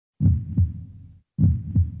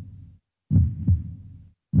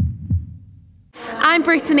I'm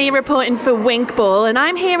Brittany reporting for WinkBall, and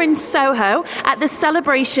I'm here in Soho at the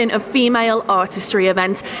Celebration of Female Artistry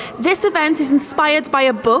event. This event is inspired by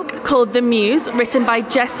a book called The Muse, written by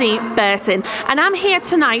Jessie Burton, and I'm here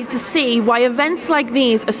tonight to see why events like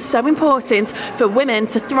these are so important for women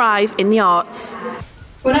to thrive in the arts.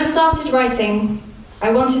 When I started writing,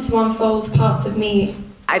 I wanted to unfold parts of me.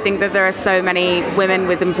 I think that there are so many women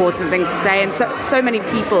with important things to say, and so many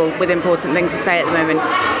people with important things to say at the moment,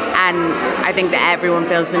 and I think that everyone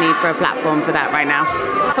feels the need for a platform for that right now.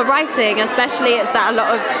 For writing especially, it's that a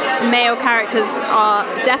lot of male characters are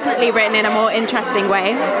definitely written in a more interesting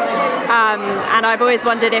way, and I've always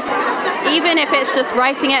wondered if, even if it's just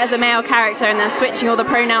writing it as a male character and then switching all the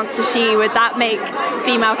pronouns to she, would that make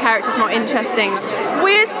female characters more interesting?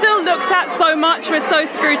 We're still looked at so much, we're so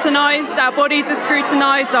scrutinised, our bodies are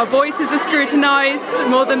scrutinised, our voices are scrutinised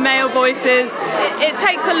more than male voices. It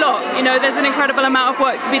takes a lot, you know, there's an incredible amount of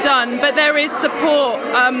work to be done, but there is support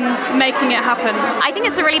making it happen. I think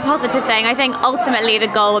it's a really positive thing. I think ultimately the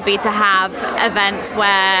goal would be to have events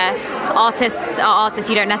where artists are artists.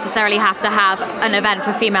 You don't necessarily have to have an event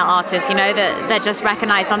for female artists, you know, that they're just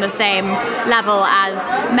recognised on the same level as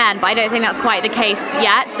men, but I don't think that's quite the case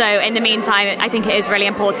yet. So in the meantime, I think it is really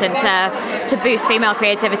important to boost female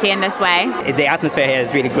creativity in this way. The atmosphere here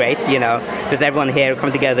is really great, you know, just everyone here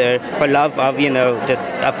come together for love of, you know, just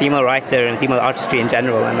a female writer and female artistry in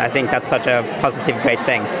general, and I think that's such a positive, great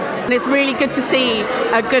thing. And it's really good to see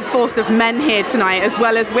a good force of men here tonight as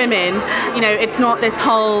well as women. You know, it's not this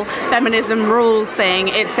whole feminism rules thing,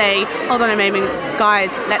 it's a, hold on a moment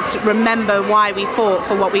guys, let's remember why we fought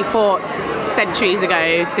for what we fought centuries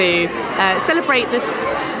ago, to celebrate this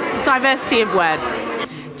diversity of word.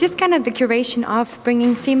 Just kind of the curation of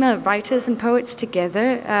bringing female writers and poets together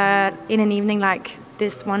in an evening like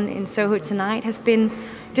this one in Soho tonight has been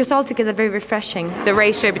just altogether very refreshing. The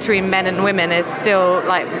ratio between men and women is still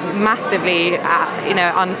like massively you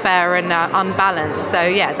know, unfair and unbalanced. So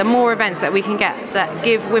yeah, the more events that we can get that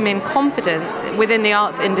give women confidence within the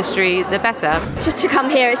arts industry, the better. Just to come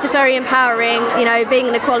here, it's very empowering. You know, being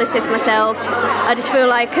an equalitist myself, I just feel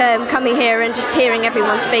like coming here and just hearing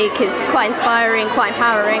everyone speak is quite inspiring, quite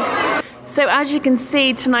empowering. So as you can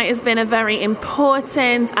see, tonight has been a very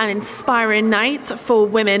important and inspiring night for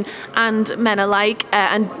women and men alike,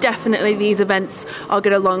 and definitely these events are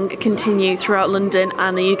going to continue throughout London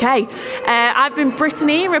and the UK. I've been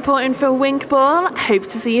Brittany reporting for WinkBall. Hope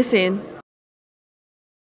to see you soon.